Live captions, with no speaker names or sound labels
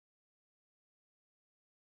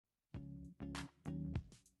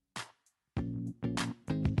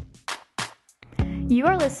You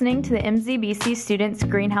are listening to the MZBC Students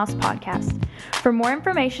Greenhouse Podcast. For more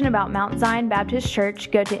information about Mount Zion Baptist Church,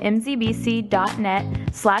 go to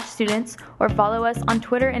mzbc.net/students or follow us on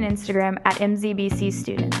Twitter and Instagram at MZBC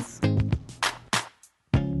Students.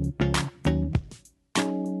 I'm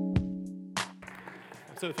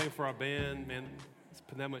so thankful for our band, man. It's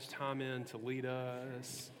put that much time in to lead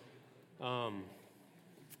us.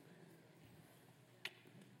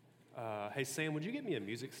 Hey, Sam, would you get me a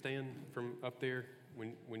music stand from up there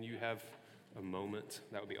when you have a moment?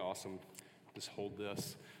 That would be awesome. Just hold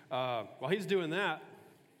this. While he's doing that,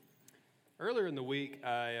 earlier in the week,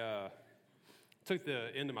 I took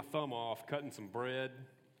the end of my thumb off, cutting some bread.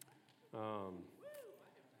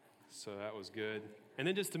 So that was good. And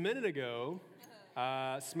then just a minute ago,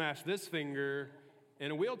 I smashed this finger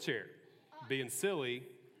in a wheelchair, being silly.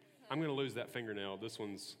 I'm going to lose that fingernail. This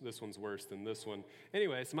one's worse than this one.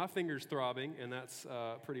 Anyway, so my finger's throbbing, and that's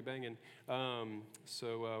pretty banging.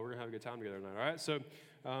 So we're going to have a good time together tonight, all right? So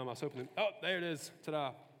I was hoping, there it is.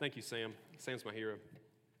 Ta-da. Thank you, Sam. Sam's my hero.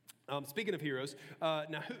 Speaking of heroes,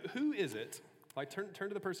 now who is it? Like, turn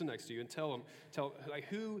to the person next to you and tell like,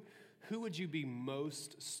 who would you be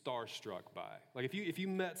most starstruck by? Like, if you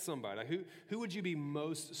met somebody, like, who would you be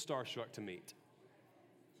most starstruck to meet?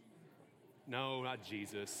 No, not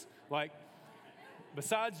Jesus. Like,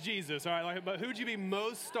 besides Jesus, all right, like, but who would you be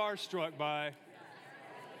most starstruck by?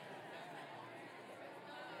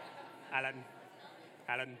 Alan.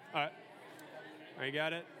 All right. You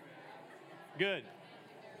got it? Good.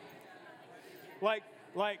 Like,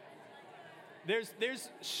 there's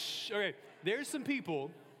some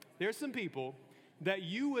people that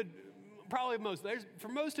you would probably for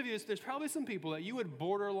most of you, there's probably some people that you would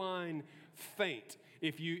borderline faint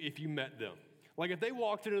if you met them. Like, if they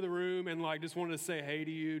walked into the room and like just wanted to say hey to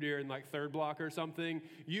you during like third block or something,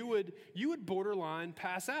 you would borderline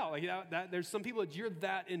pass out. Like, that there's some people that you're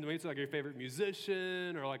that into. It's like your favorite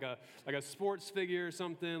musician or like a sports figure or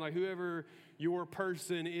something. Like, whoever your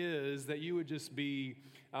person is, that you would just be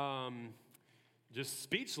just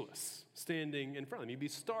speechless standing in front of them. You'd be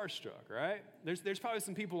starstruck, right? There's probably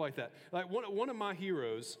some people like that. Like one of my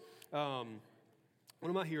heroes. One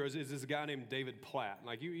of my heroes is this guy named David Platt.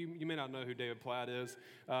 Like, you may not know who David Platt is,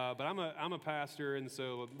 but I'm a pastor, and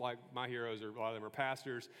so like my heroes, a lot of them are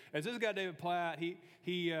pastors. And so this guy David Platt,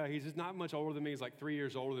 he's just not much older than me. He's like 3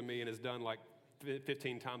 years older than me, and has done like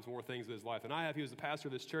 15 times more things in his life than I have. He was the pastor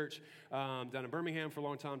of this church down in Birmingham for a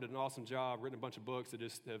long time, did an awesome job, written a bunch of books that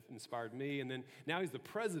just have inspired me. And then now he's the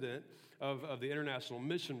president of the International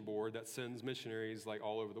Mission Board that sends missionaries like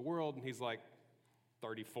all over the world, and he's like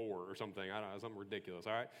 34 or something. I don't know, something ridiculous,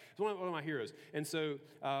 all right? It's one of my heroes. And so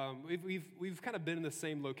we've kind of been in the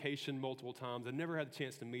same location multiple times. I never had the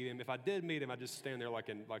chance to meet him. If I did meet him, I'd just stand there like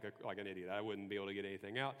an idiot. I wouldn't be able to get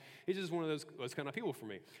anything out. He's just one of those kind of people for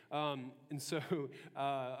me. And so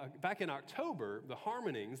back in October, the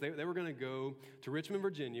Harmonings, they were going to go to Richmond,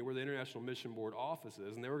 Virginia, where the International Mission Board office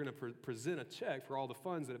is, and they were going to present a check for all the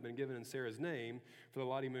funds that have been given in Sarah's name for the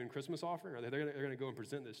Lottie Moon Christmas offering. They're going to go and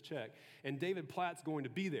present this check. And David Platt's going to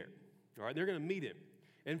be there. All right, they're going to meet him.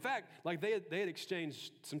 In fact, like they had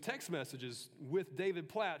exchanged some text messages with David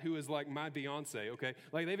Platt, who is like my Beyonce. Okay,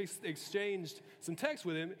 like they've exchanged some text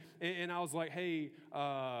with him, and I was like, hey,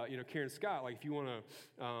 Karen Scott, like if you want to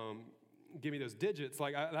give me those digits,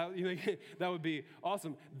 like that would be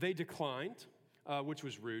awesome. They declined, which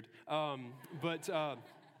was rude, but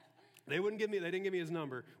they didn't give me his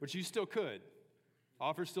number, which you still could.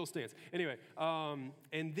 Offer still stands. Anyway,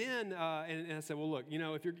 and then I said, well, look,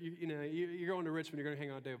 if you're going to Richmond, you're going to hang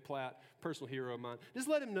out with David Platt, personal hero of mine. Just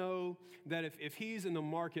let him know that if he's in the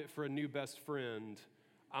market for a new best friend,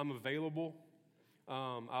 I'm available.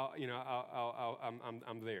 I'm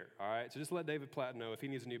there. All right. So just let David Platt know if he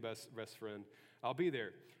needs a new best friend, I'll be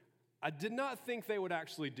there. I did not think they would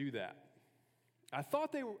actually do that. I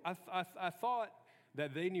thought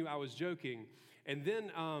that they knew I was joking. And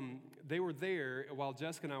then they were there while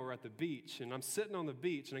Jessica and I were at the beach, and I'm sitting on the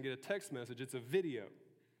beach, and I get a text message. It's a video.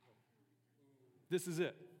 This is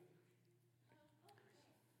it.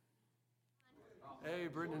 Hey,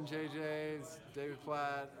 Britton and JJ, it's David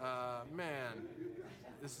Platt. Man,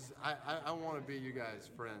 I want to be you guys'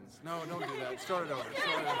 friends. No, don't do that. Start it over.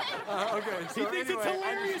 Okay, so he thinks anyway, it's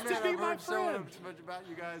hilarious to be my friend. So much about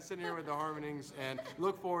you guys sitting here with the Harmonings, and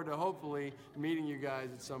look forward to hopefully meeting you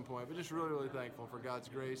guys at some point. But just really, really thankful for God's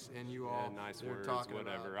grace and you all. Yeah, nice words, About.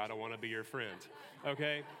 whatever. I don't want to be your friend.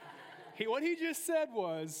 Okay? What he just said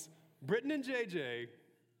was, Britton and JJ,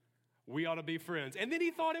 we ought to be friends. And then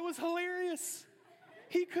he thought it was hilarious.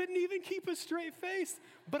 He couldn't even keep a straight face.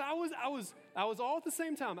 But I was all at the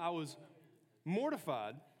same time. I was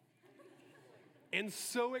mortified and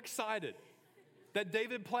so excited that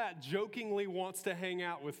David Platt jokingly wants to hang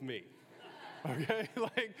out with me. Okay,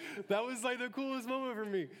 like that was like the coolest moment for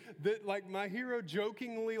me. That like my hero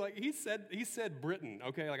jokingly, like he said Britain.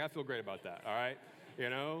 Okay, like I feel great about that. All right,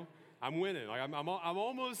 you know, I'm winning. Like I'm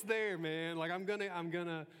almost there, man. Like I'm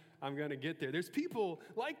gonna get there. There's people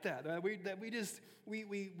like that.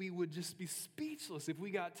 We would just be speechless if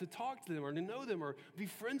we got to talk to them or to know them or be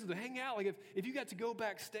friends with them, hang out. Like if you got to go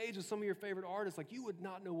backstage with some of your favorite artists, like you would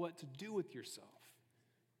not know what to do with yourself.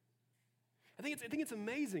 I think it's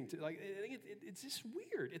amazing to like. I think it's just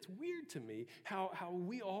weird. It's weird to me how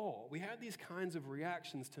we have these kinds of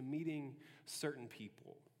reactions to meeting certain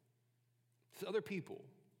people, to other people.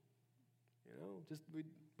 You know, just we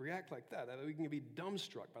react like that. That we can be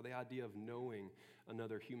dumbstruck by the idea of knowing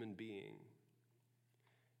another human being.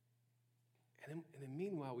 And then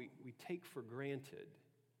meanwhile, we take for granted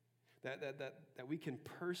that we can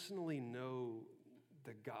personally know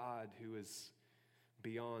the God who is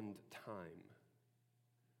beyond time.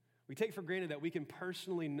 We take for granted that we can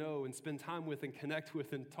personally know and spend time with and connect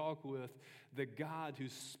with and talk with the God who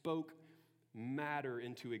spoke matter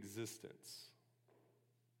into existence.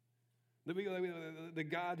 The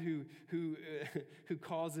God who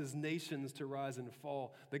causes nations to rise and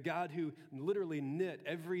fall. The God who literally knit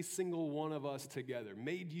every single one of us together,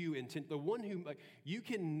 made you intent. The one who, like, you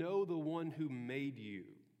can know the one who made you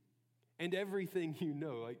and everything you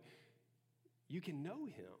know. Like, you can know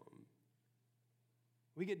him.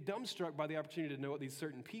 We get dumbstruck by the opportunity to know these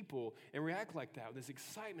certain people and react like that. This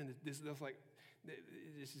excitement, it's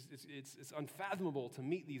unfathomable to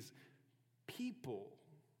meet these people.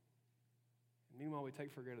 Meanwhile, we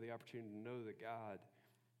take for granted the opportunity to know the God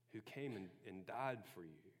who came and died for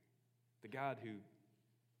you, the God who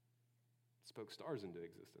spoke stars into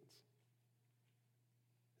existence.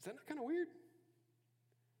 Is that not kind of weird?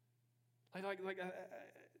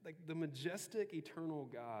 Like the majestic, eternal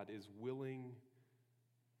God is willing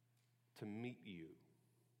to meet you.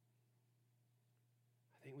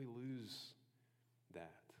 I think we lose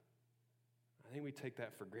that. I think we take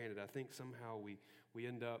that for granted. I think somehow we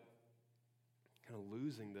end up kind of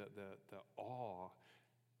losing the awe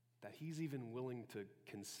that he's even willing to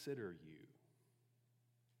consider you.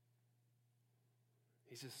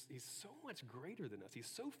 He's so much greater than us. He's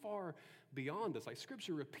so far beyond us. Like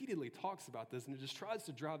Scripture repeatedly talks about this, and it just tries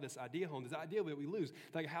to drive this idea home, this idea that we lose.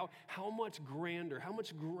 Like how much grander, how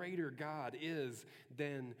much greater God is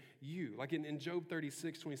than you. Like in Job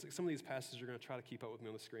 36:26, some of these passages you're going to try to keep up with me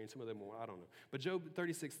on the screen. Some of them won't, I don't know. But Job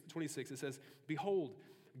 36:26, it says, "Behold,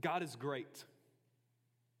 God is great.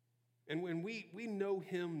 And when we know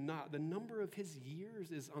him not, the number of his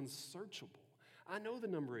years is unsearchable." I know the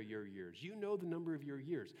number of your years. You know the number of your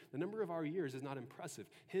years. The number of our years is not impressive.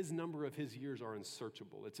 His number of his years are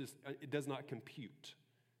unsearchable. It's just, it does not compute.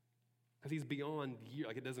 Because he's beyond year.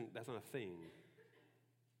 Like that's not a thing.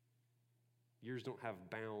 Years don't have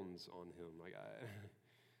bounds on him.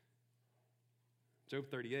 Job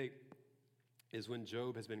 38 is when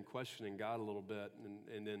Job has been questioning God a little bit,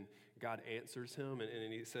 and then God answers him,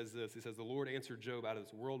 and he says this. He says, "The Lord answered Job out of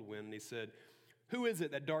this whirlwind, and he said, 'Who is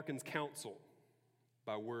it that darkens counsel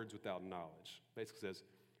by words without knowledge?'" Basically says,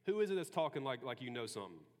 who is it that's talking like you know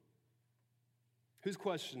something? Who's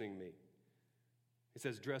questioning me? He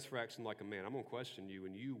says, "Dress for action like a man." I'm going to question you,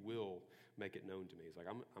 and you will make it known to me. He's like,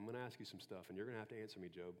 I'm going to ask you some stuff, and you're going to have to answer me,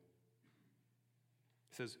 Job.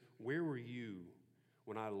 He says, "Where were you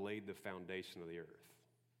when I laid the foundation of the earth?"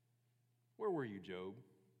 Where were you, Job?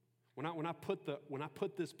 When I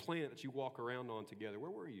put this planet that you walk around on together, where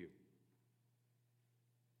were you?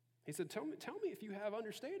 He said, tell me if you have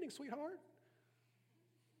understanding, sweetheart.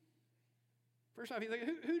 First off, he's like,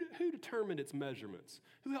 who determined its measurements?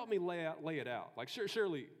 Who helped me lay it out? Like,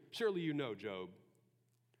 surely you know, Job.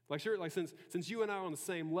 Like, sure, like since you and I are on the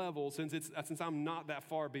same level, since I'm not that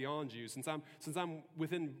far beyond you, since I'm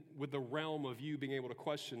with the realm of you being able to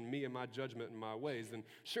question me and my judgment and my ways, then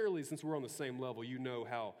surely since we're on the same level, you know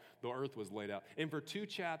how the earth was laid out. And for 2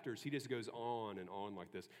 chapters, he just goes on and on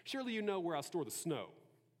like this. Surely you know where I store the snow,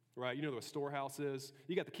 right? You know what a storehouse is.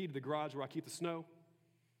 You got the key to the garage where I keep the snow.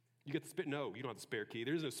 You get the spare? No, you don't have the spare key.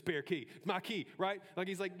 There's no spare key. It's my key, right? Like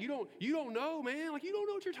he's like, you don't know, man. Like you don't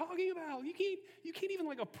know what you're talking about. You can't even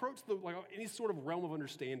like approach any sort of realm of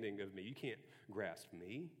understanding of me. You can't grasp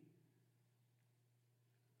me.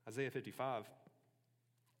 Isaiah 55,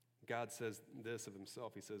 God says this of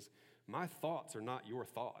himself. He says, "My thoughts are not your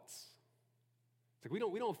thoughts, It's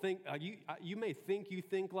like we don't think, you may think you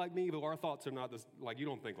think like me, but our thoughts are not this, like you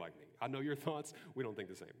don't think like me. I know your thoughts, we don't think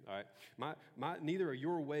the same, all right? Neither are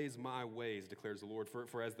your ways my ways, declares the Lord.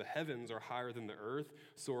 For as the heavens are higher than the earth,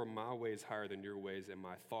 so are my ways higher than your ways, and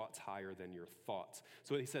my thoughts higher than your thoughts.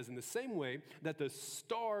 So he says, in the same way that the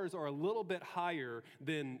stars are a little bit higher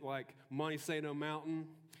than like Monte Sano Mountain,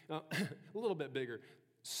 a little bit bigger,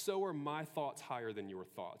 so are my thoughts higher than your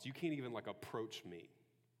thoughts. You can't even like approach me.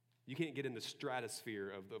 You can't get in the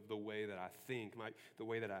stratosphere of the way that I think, the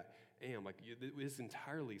way that I am. Like, it's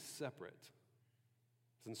entirely separate.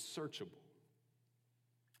 It's unsearchable.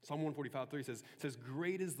 Psalm 145:3 says,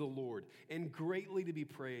 great is the Lord, and greatly to be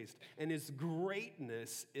praised, and his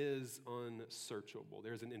greatness is unsearchable.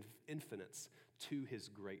 There's an infinite to his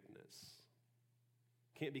greatness.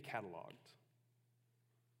 Can't be cataloged.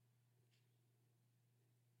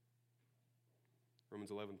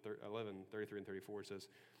 Romans 11:33 and 34 says,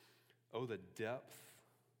 oh, the depth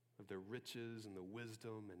of the riches and the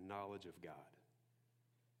wisdom and knowledge of God.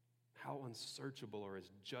 How unsearchable are his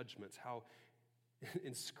judgments, how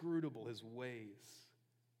inscrutable his ways.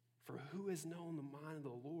 For who has known the mind of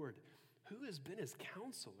the Lord? Who has been his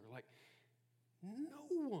counselor? Like,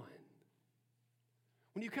 no one.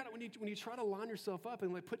 When you try to line yourself up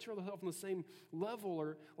and like put yourself on the same level,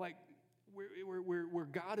 or like where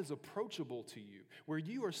God is approachable to you, where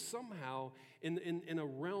you are somehow in a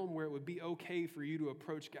realm where it would be okay for you to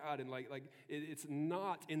approach God, and it's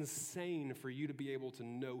not insane for you to be able to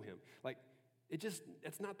know him. Like,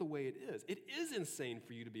 that's not the way it is. It is insane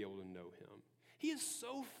for you to be able to know him. He is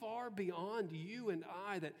so far beyond you and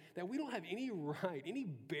I that we don't have any right, any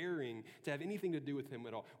bearing to have anything to do with him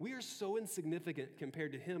at all. We are so insignificant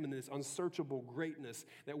compared to him in this unsearchable greatness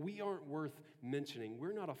that we aren't worth mentioning.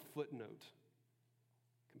 We're not a footnote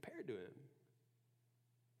compared to him.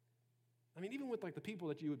 I mean, even with like the people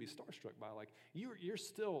that you would be starstruck by, like you're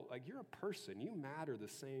still, like you're a person. You matter the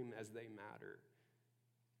same as they matter.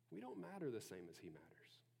 We don't matter the same as he matters.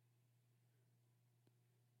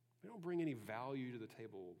 We don't bring any value to the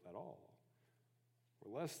table at all.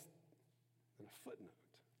 We're less than a footnote.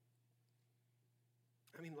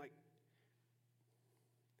 I mean, like,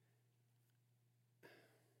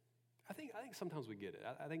 I think sometimes we get it.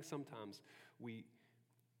 I think sometimes we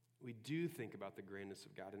do think about the greatness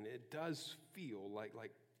of God, and it does feel like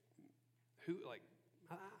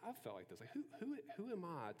I've felt like this. Like, who am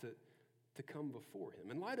I to come before him?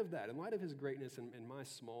 In light of that, in light of his greatness and my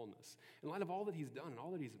smallness, in light of all that he's done and all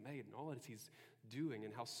that he's made and all that he's doing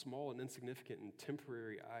and how small and insignificant and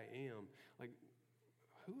temporary I am, like,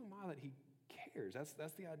 who am I that he cares?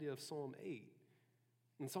 That's the idea of Psalm 8.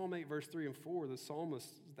 In Psalm 8, verse 3 and 4, the psalmist,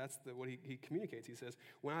 what he communicates. He says,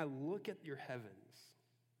 when I look at your heavens,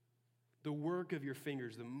 the work of your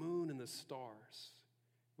fingers, the moon and the stars,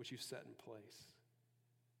 which you've set in place,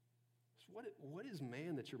 what is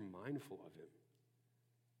man that you're mindful of him?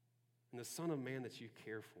 And the Son of Man that you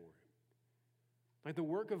care for him? Like, the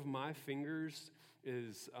work of my fingers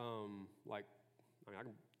is I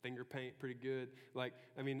can finger paint pretty good. Like,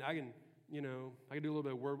 I mean, I can do a little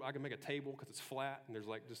bit of work. I can make a table because it's flat and there's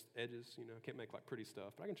like just edges. I can't make like pretty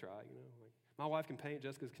stuff, but I can try. Like, my wife can paint.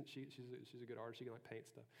 She's a good artist. She can like paint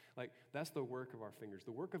stuff. Like, that's the work of our fingers.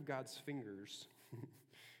 The work of God's fingers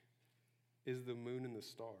is the moon and the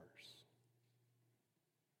stars.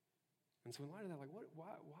 And so in light of that, like,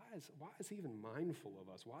 why is he even mindful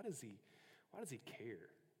of us? Why does he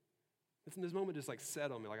care? This moment just like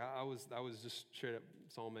set on me. Like, I was just straight up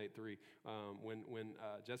Psalm 8:3 when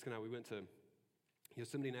Jessica and I, we went to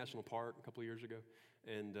Yosemite National Park a couple of years ago,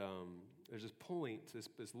 and there's this point,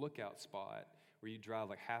 this lookout spot where you drive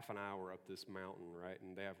like half an hour up this mountain, right?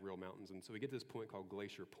 And they have real mountains, and so we get to this point called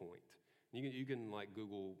Glacier Point. You can like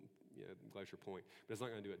Google Glacier Point, but it's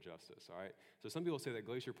not going to do it justice, all right? So some people say that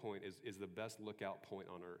Glacier Point is the best lookout point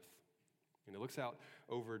on Earth. And it looks out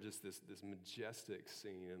over just this majestic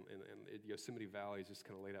scene, and Yosemite Valley is just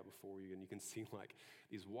kind of laid out before you, and you can see like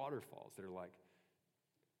these waterfalls that are like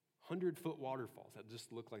 100-foot waterfalls that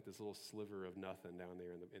just look like this little sliver of nothing down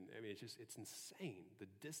there. And I mean, it's insane, the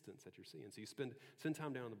distance that you're seeing. So you spend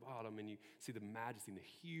time down at the bottom, and you see the majesty and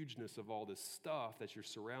the hugeness of all this stuff that you're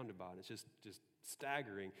surrounded by, and it's just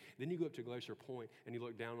staggering. Then you go up to Glacier Point, and you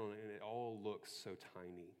look down on it, and it all looks so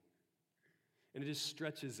tiny. And it just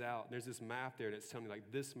stretches out. There's this map there, and it's telling me, like,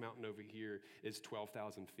 this mountain over here is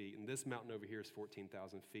 12,000 feet, and this mountain over here is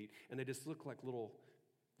 14,000 feet. And they just look like little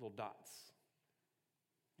dots.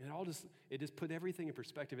 And it just put everything in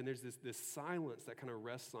perspective. And there's this silence that kind of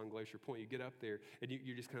rests on Glacier Point. You get up there, and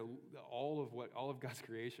you're just kind of, all of God's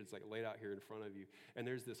creation is like laid out here in front of you. And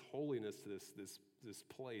there's this holiness to this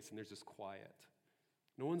place, and there's this quiet.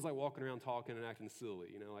 No one's like walking around talking and acting silly,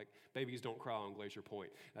 like babies don't cry on Glacier Point.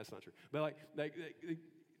 That's not true. But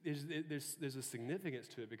there's a significance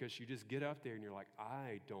to it because you just get up there and you're like,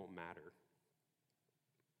 I don't matter.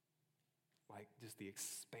 Like just the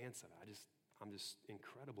expanse of it. I'm just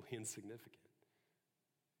incredibly insignificant.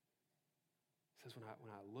 It says, when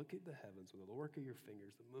I look at the heavens with the work of your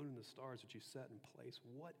fingers, the moon and the stars that you set in place,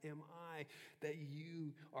 what am I that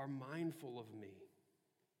you are mindful of me?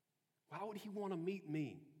 Why would he want to meet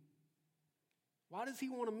me? Why does he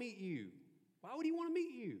want to meet you? Why would he want to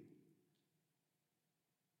meet you?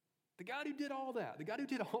 The God who did all that, the God who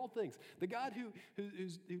did all things, the God who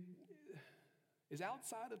is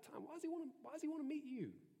outside of time, why does he want to meet you?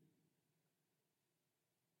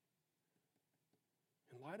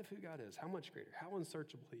 In light of who God is, how much greater, how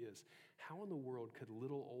unsearchable he is, how in the world could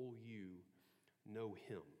little old you know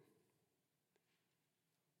him?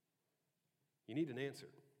 You need an answer.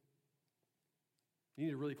 You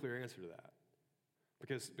need a really clear answer to that.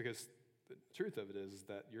 Because the truth of it is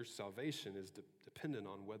that your salvation is dependent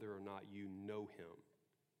on whether or not you know him.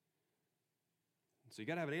 So you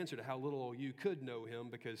got to have an answer to how little you could know him,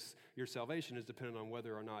 because your salvation is dependent on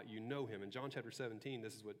whether or not you know him. In John chapter 17,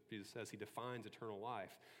 this is what Jesus says. He defines eternal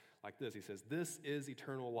life like this. He says, this is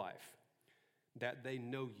eternal life, that they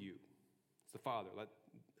know you. It's the Father.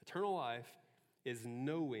 Eternal life is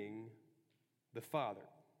knowing the Father,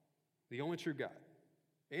 the only true God,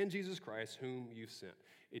 and Jesus Christ, whom you've sent.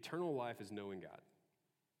 Eternal life is knowing God.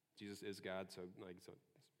 Jesus is God, so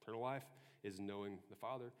eternal life is knowing the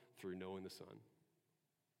Father through knowing the Son.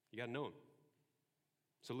 You got to know him.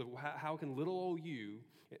 So how can little old you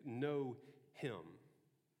know him?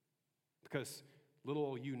 Because little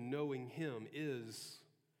old you knowing him is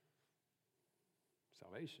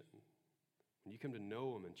salvation. When you come to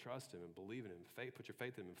know him and trust him and believe in him, put your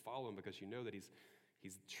faith in him and follow him because you know that he's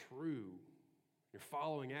true. You're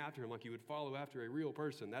following after him like you would follow after a real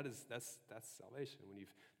person. That's salvation. When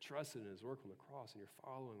you've trusted in his work on the cross and you're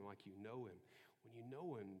following him like you know him. When you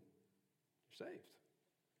know him, you're saved.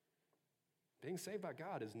 Being saved by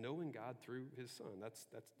God is knowing God through his Son. That's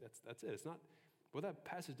it. It's not what that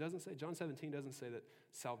passage doesn't say. John 17 doesn't say that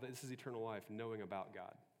this is eternal life, knowing about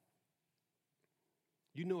God.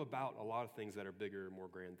 You know about a lot of things that are bigger and more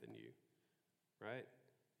grand than you, right?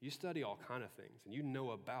 You study all kind of things, and you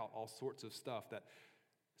know about all sorts of stuff that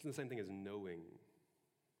isn't the same thing as knowing.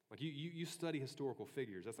 Like you study historical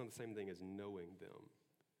figures. That's not the same thing as knowing them.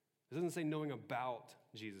 It doesn't say knowing about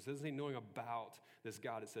Jesus. It doesn't say knowing about this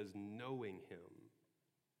God. It says knowing him.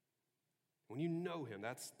 When you know him,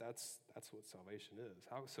 that's what salvation is.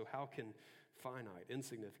 How can finite,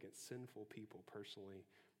 insignificant, sinful people personally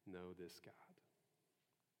know this God?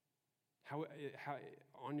 How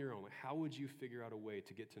on your own, how would you figure out a way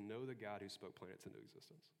to get to know the God who spoke planets into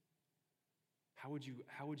existence? How would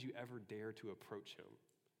you ever dare to approach him?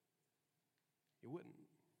 You wouldn't.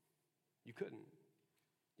 You couldn't.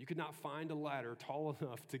 You could not find a ladder tall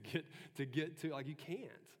enough to get to, you can't.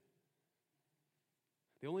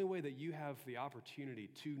 The only way that you have the opportunity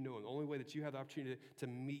to know him, the only way that you have the opportunity to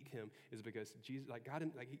meet him is because Jesus,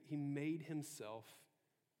 he made himself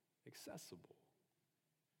accessible.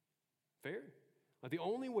 Fair? The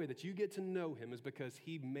only way that you get to know him is because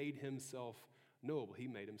he made himself knowable. He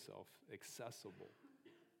made himself accessible.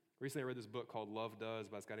 Recently I read this book called Love Does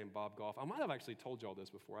by this guy named Bob Goff. I might have actually told you all this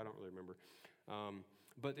before. I don't really remember.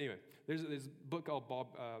 But anyway, there's a book called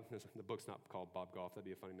the book's not called Bob Goff. That'd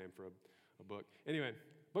be a funny name for a book. Anyway,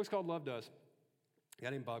 book's called Love Does. A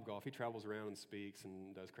guy named Bob Goff. He travels around and speaks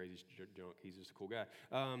and does crazy junk. He's just a cool guy.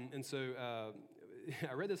 And so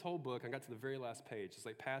I read this whole book. I got to the very last page. It's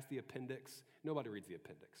past the appendix. Nobody reads the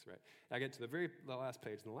appendix, right? I get to the last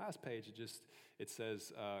page. And the last page, it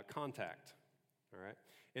says contact. All right?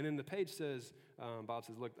 And then the page says, Bob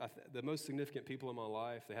says, look, the most significant people in my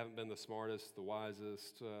life, they haven't been the smartest, the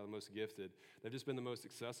wisest, the most gifted. They've just been the most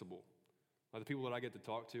accessible. The people that I get to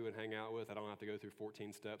talk to and hang out with, I don't have to go through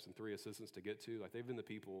 14 steps and 3 assistants to get to. They've been the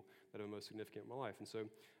people that are most significant in my life. And so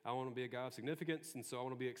I want to be a guy of significance, and so I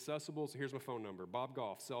want to be accessible. So here's my phone number, Bob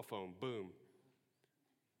Goff, cell phone, boom.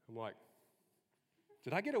 I'm like,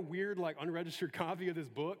 did I get a weird, unregistered copy of this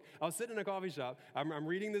book? I was sitting in a coffee shop. I'm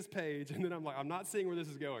reading this page, and then I'm like, I'm not seeing where this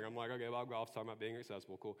is going. I'm like, okay, Bob Goff's talking about being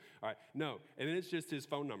accessible. Cool. All right. No. And then it's just his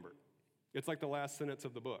phone number. It's the last sentence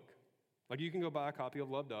of the book. You can go buy a copy of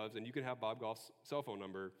Love Doves, and you can have Bob Goff's cell phone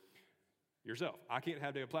number yourself. I can't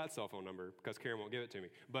have David Platt's cell phone number because Karen won't give it to me.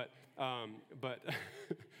 But I'm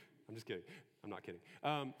just kidding. I'm not kidding.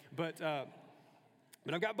 But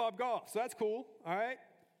I've got Bob Goff, so that's cool. All right.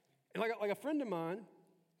 And a friend of mine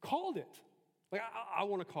called it. I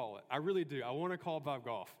want to call it. I really do. I want to call Bob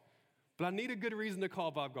Goff. But I need a good reason to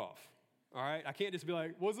call Bob Goff. All right? I can't just be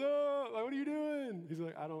like, what's up? Like, what are you doing? He's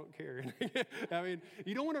like, I don't care. I mean,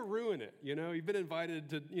 you don't want to ruin it, you know? You've been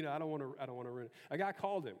invited to, you know, I don't want to ruin it. A guy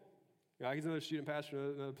called him. You know, he's another student pastor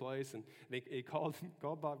in another place, and he called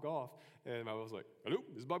Bob Goff, and I was like, hello,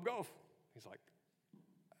 this is Bob Goff. He's like,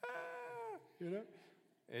 you know?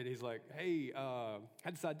 And he's like, hey, I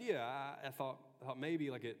had this idea. I thought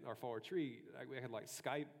maybe like at our fall retreat, we could like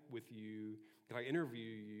Skype with you, like interview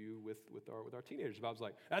you with our teenagers. Bob's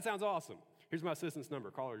like, that sounds awesome. Here's my assistant's number.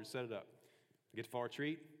 Call her, just set it up. Get to fall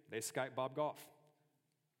retreat. They Skype Bob Goff.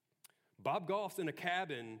 Bob Goff's in a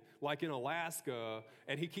cabin like in Alaska,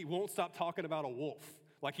 and he won't stop talking about a wolf.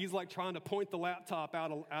 Like he's like trying to point the laptop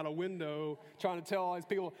out a window, trying to tell all these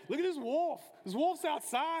people, look at this wolf. This wolf's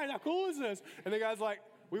outside. How cool is this? And the guy's like,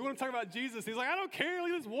 we want to talk about Jesus. He's like, I don't care.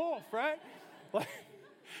 Look at this wolf, right? Like,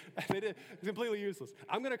 it's completely useless.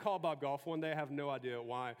 I'm going to call Bob Goff one day. I have no idea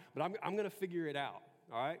why, but I'm going to figure it out,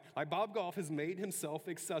 all right? Like Bob Goff has made himself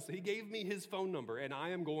accessible. He gave me his phone number, and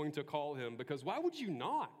I am going to call him because why would you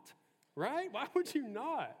not, right? Why would you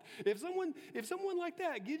not? If someone like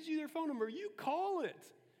that gives you their phone number, you call it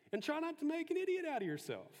and try not to make an idiot out of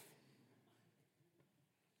yourself.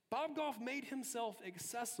 Bob Goff made himself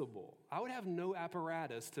accessible. I would have no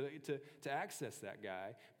apparatus to access that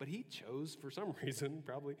guy, but he chose for some reason, he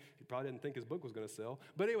probably didn't think his book was going to sell,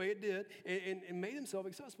 but anyway, it did, and made himself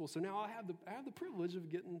accessible. So now I have the privilege of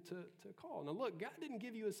getting to call. Now look, God didn't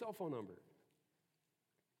give you a cell phone number,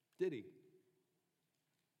 did he?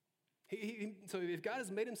 So if God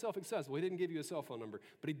has made himself accessible, he didn't give you a cell phone number,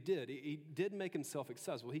 but he did. He did make himself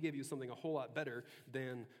accessible. He gave you something a whole lot better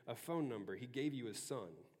than a phone number. He gave you his son.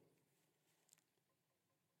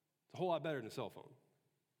 It's a whole lot better than a cell phone.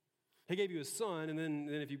 He gave you his son, and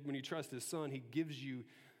then when you trust his son, he gives you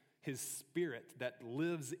his spirit that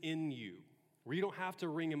lives in you, where you don't have to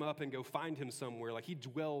ring him up and go find him somewhere. Like he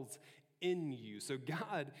dwells in you. So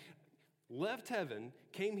God left heaven,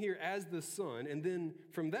 came here as the son, and then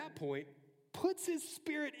from that point, puts his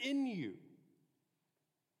spirit in you.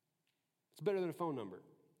 It's better than a phone number.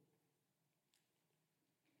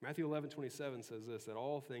 Matthew 11:27 says this, that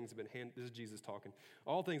all things have been this is Jesus talking,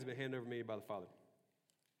 all things have been handed over to me by the Father.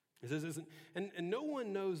 He says, and no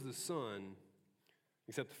one knows the Son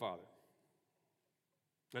except the Father.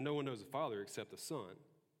 And no one knows the Father except the Son.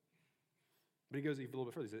 But he goes even a little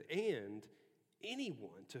bit further. He says, and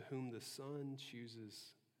anyone to whom the Son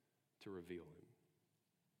chooses to reveal him.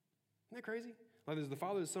 Isn't that crazy? Like there's the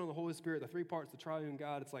Father, the Son, and the Holy Spirit, the three parts of the triune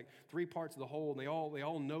God. It's like three parts of the whole, and they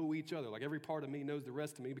all know each other. Like every part of me knows the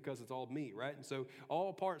rest of me because it's all me, right? And so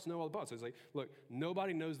all parts know all the parts. So it's like, look,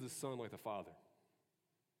 nobody knows the Son like the Father.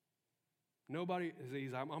 Nobody,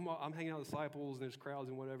 I'm hanging out with disciples and there's crowds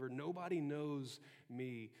and whatever. Nobody knows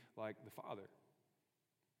me like the Father.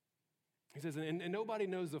 He says, and nobody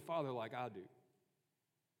knows the Father like I do.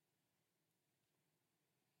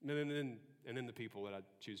 And then the people that I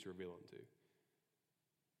choose to reveal him to.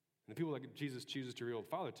 And the people that Jesus chooses to reveal the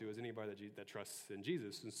Father to is anybody that trusts in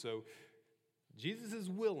Jesus. And so Jesus is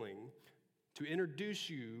willing to introduce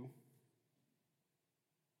you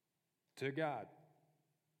to God.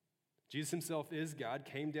 Jesus himself is God,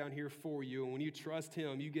 came down here for you, and when you trust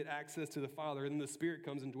him, you get access to the Father, and then the Spirit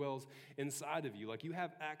comes and dwells inside of you. Like you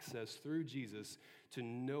have access through Jesus to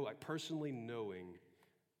know, like personally knowing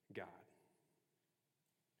God.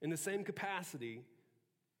 In the same capacity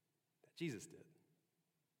that Jesus did.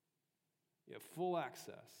 You have full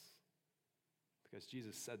access because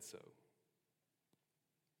Jesus said so.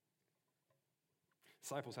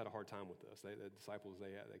 Disciples had a hard time with this. The disciples,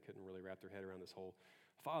 they couldn't really wrap their head around this whole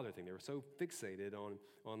Father thing. They were so fixated on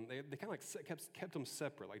they kind of like kept them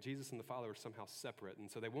separate. Like Jesus and the Father were somehow separate,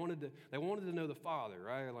 and so they wanted to know the Father,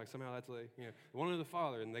 right? Like somehow that's like they wanted to know the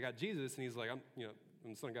Father, and they got Jesus, and he's like, I'm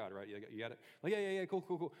the Son of God, right? You got it? Like yeah, cool.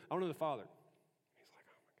 I want to know the Father. He's like,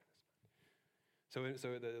 oh my goodness. So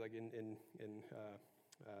like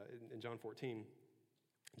in John 14,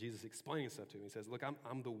 Jesus explaining stuff to him. He says, look,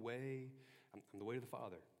 I'm the way. I'm the way to the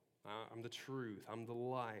Father. I'm the truth. I'm the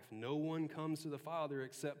life. No one comes to the Father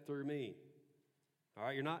except through me. All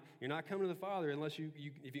right, you're not coming to the Father unless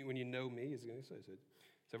when you know me. He's going to say.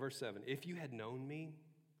 So verse 7, if you had known me,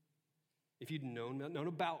 if you'd known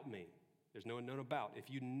about me, there's no one known about. If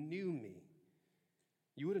you knew me,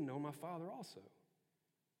 you would have known my Father also.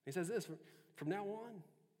 He says this, from now on,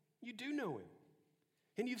 you do know him,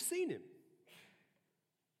 and you've seen him.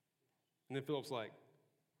 And then Philip's like,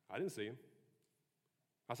 I didn't see him.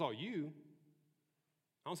 I saw you.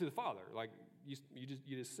 I don't see the Father. Like you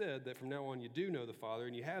just said that from now on you do know the Father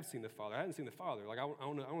and you have seen the Father. I haven't seen the Father. Like I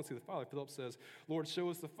want to see the Father. Philip says, Lord, show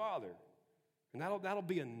us the Father, And that'll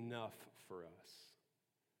be enough for us.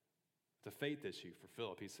 It's a faith issue for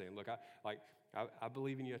Philip. He's saying, look, I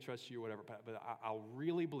believe in you, I trust you, whatever, but I'll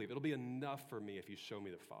really believe. It'll be enough for me if you show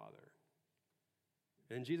me the Father.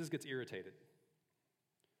 And then Jesus gets irritated,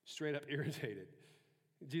 straight up irritated.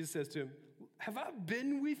 Jesus says to him, have I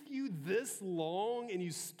been with you this long and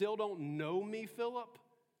you still don't know me, Philip?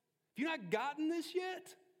 Have you not gotten this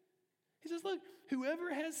yet? He says, look,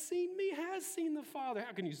 whoever has seen me has seen the Father.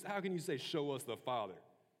 How can you say, show us the Father?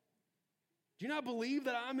 Do you not believe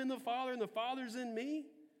that I'm in the Father and the Father's in me?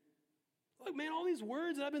 Look, man, all these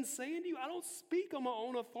words that I've been saying to you, I don't speak on my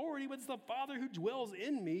own authority, but it's the Father who dwells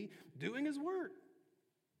in me doing his work.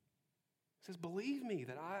 He says, believe me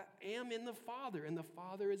that I am in the Father and the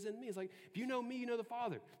Father is in me. It's like, if you know me, you know the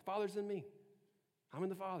Father. The Father's in me. I'm in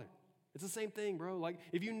the Father. It's the same thing, bro. Like,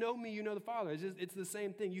 if you know me, you know the Father. It's the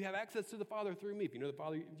same thing. You have access to the Father through me. If you know the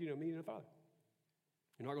Father, you know me, you know the Father.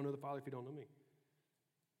 You're not going to know the Father if you don't know me.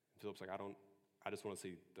 And Philip's like, I just want to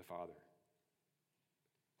see the Father.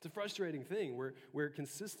 It's a frustrating thing where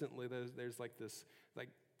consistently there's this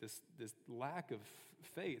lack of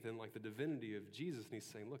faith in like the divinity of Jesus, and he's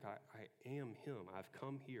saying, look, I am him. I've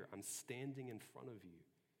come here. I'm standing in front of you.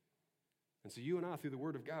 And so you and I, through the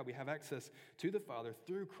word of God, we have access to the Father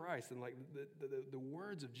through Christ. And like the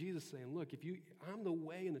words of Jesus saying, look, I'm the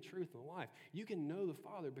way and the truth and the life. You can know the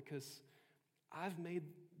Father because I've made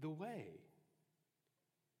the way.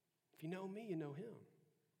 If you know me, you know him.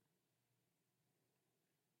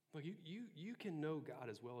 Look, you can know God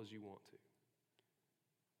as well as you want to.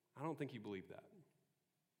 I don't think you believe that.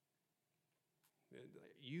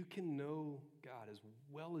 You can know God as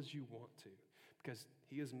well as you want to because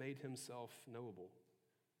he has made himself knowable.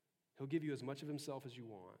 He'll give you as much of himself as you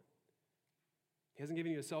want. He hasn't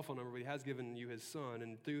given you a cell phone number, but he has given you his Son,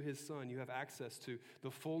 and through his Son, you have access to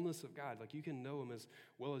the fullness of God. Like, you can know him as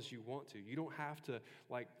well as you want to. You don't have to,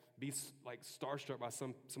 be starstruck by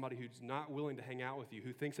somebody who's not willing to hang out with you,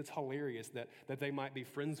 who thinks it's hilarious that they might be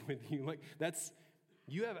friends with you.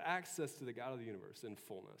 You have access to the God of the universe in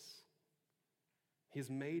fullness. He has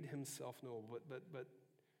made himself knowable, but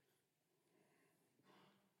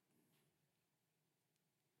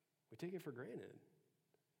we take it for granted.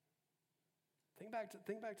 Think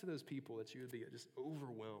back to those people that you would be just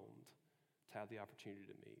overwhelmed to have the opportunity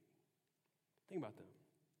to meet. Think about them.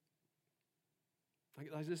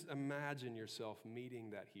 Just imagine yourself meeting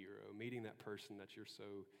that hero, meeting that person that you're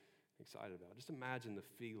so excited about. Just imagine the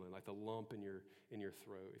feeling, like the lump in your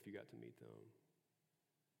throat if you got to meet them.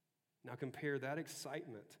 Now compare that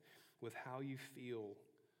excitement with how you feel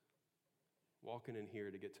walking in here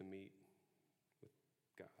to get to meet with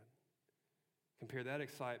God. Compare that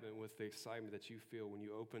excitement with the excitement that you feel when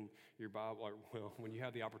you open your Bible, when you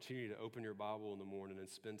have the opportunity to open your Bible in the morning and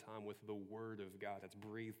spend time with the Word of God that's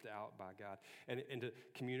breathed out by God, and to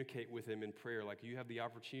communicate with him in prayer. Like, you have the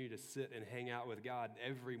opportunity to sit and hang out with God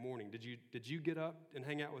every morning. Did you get up and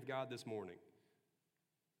hang out with God this morning?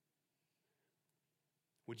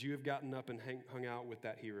 Would you have gotten up and hung out with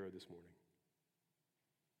that hero this morning?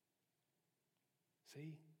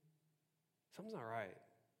 See? Something's not right.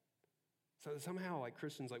 So somehow, like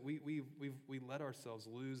Christians, like we let ourselves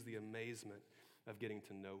lose the amazement of getting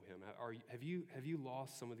to know him. Have you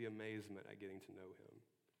lost some of the amazement at getting to know him?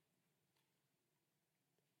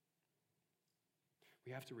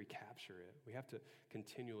 We have to recapture it. We have to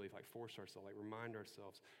continually force ourselves, remind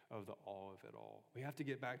ourselves of the awe of it all. We have to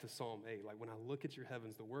get back to Psalm 8. When I look at your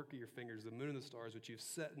heavens, the work of your fingers, the moon and the stars which you've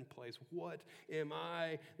set in place, what am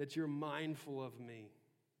I that you're mindful of me?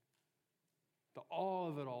 The awe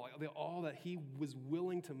of it all, the awe that he was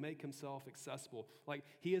willing to make himself accessible.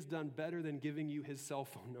 He has done better than giving you his cell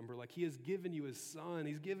phone number. He has given you his Son.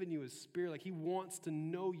 He's given you his Spirit. He wants to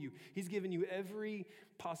know you. He's given you every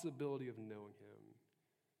possibility of knowing him.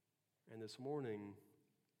 And this morning,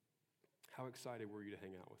 how excited were you to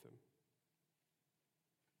hang out with him?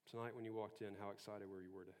 Tonight when you walked in, how excited were you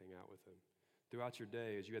to hang out with him? Throughout your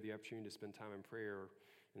day, as you had the opportunity to spend time in prayer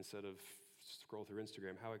instead of scroll through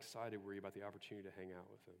Instagram, how excited were you about the opportunity to hang out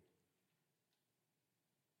with him?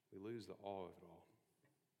 We lose the awe of it all.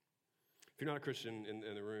 If you're not a Christian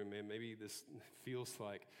in the room, man, maybe this feels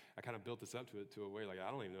like I kind of built this up to a way I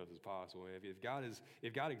don't even know if this is possible.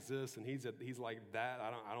 If God exists and he's like that,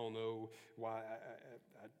 I don't know why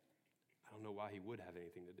I don't know why he would have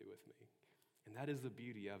anything to do with me. And that is the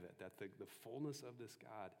beauty of it, that the fullness of this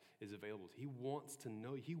God is available. He wants to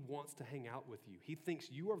know you. He wants to hang out with you. He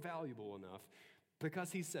thinks you are valuable enough,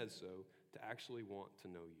 because he says so, to actually want to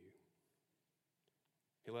know you.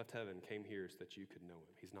 He left heaven, came here so that you could know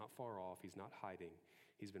him. He's not far off. He's not hiding.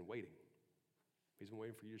 He's been waiting. He's been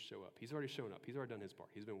waiting for you to show up. He's already shown up. He's already done his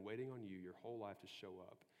part. He's been waiting on you your whole life to show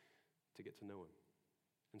up, to get to know him.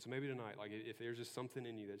 And so maybe tonight, like if there's just something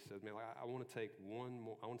in you that says, man, like, I want to take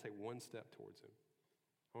one step towards him.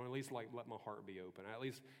 I want to at least like let my heart be open.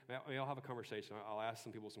 I'll have a conversation. I'll ask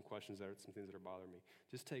some people some questions some things that are bothering me.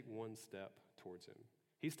 Just take one step towards him.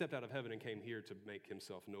 He stepped out of heaven and came here to make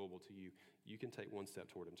himself knowable to you. You can take one step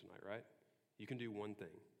toward him tonight, right? You can do one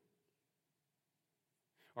thing.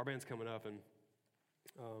 Our band's coming up, and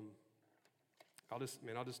I'll just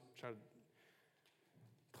try to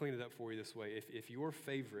clean it up for you this way. If your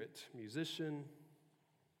favorite musician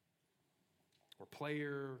or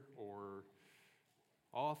player or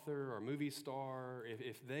author or movie star,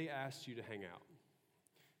 if they asked you to hang out,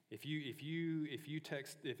 if you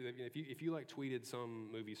like tweeted some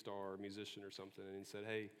movie star or musician or something and said,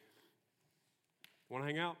 hey, want to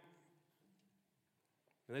hang out?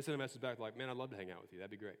 And they sent a message back like, man, I'd love to hang out with you.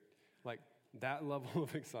 That'd be great. Like that level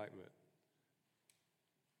of excitement.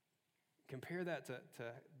 Compare that to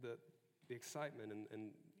the excitement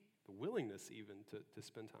and the willingness even to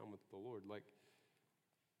spend time with the Lord. Like,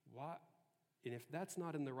 why? And if that's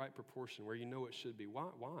not in the right proportion where you know it should be,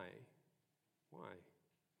 why?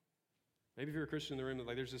 Maybe if you're a Christian in the room,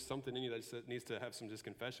 like there's just something in you that needs to have some just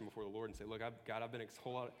confession before the Lord and say, look, I've been a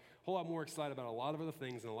whole lot more excited about a lot of other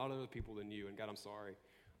things and a lot of other people than you. And God, I'm sorry.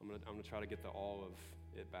 I'm gonna try to get the all of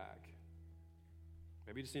it back.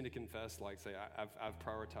 Maybe you just need to confess, like say, I've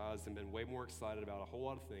prioritized and been way more excited about a whole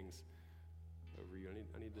lot of things over you. I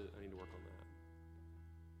need to work on that.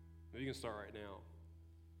 Maybe you can start right now.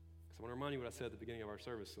 Because I want to remind you what I said at the beginning of our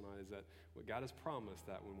service tonight is that what God has promised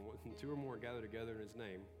that when two or more gather together in his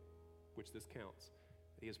name, which this counts,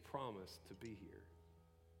 he has promised to be here.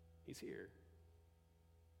 He's here.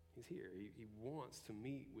 He's here. He wants to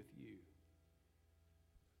meet with you.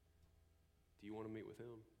 Do you want to meet with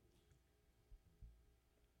him?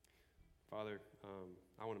 Father,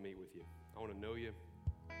 I want to meet with you. I want to know you.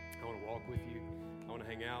 I want to walk with you. I want to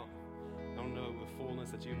hang out. I want to know the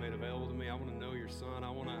fullness that you've made available to me. I want to know your son.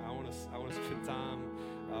 I want to spend time.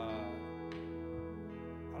 I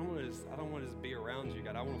don't want to just be around you,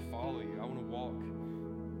 God. I want to follow you. I want to walk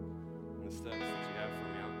in the steps that you have for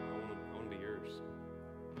me. I want to be yours.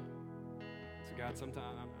 So God,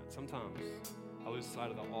 sometimes I lose sight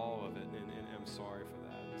of the awe of it, and I'm sorry for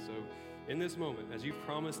that. So in this moment, as you've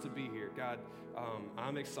promised to be here, God,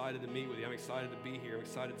 I'm excited to meet with you. I'm excited to be here. I'm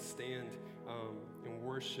excited to stand and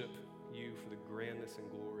worship you for the grandness and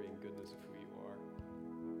glory and goodness of who you are.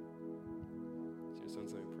 It's your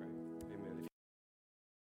son's name.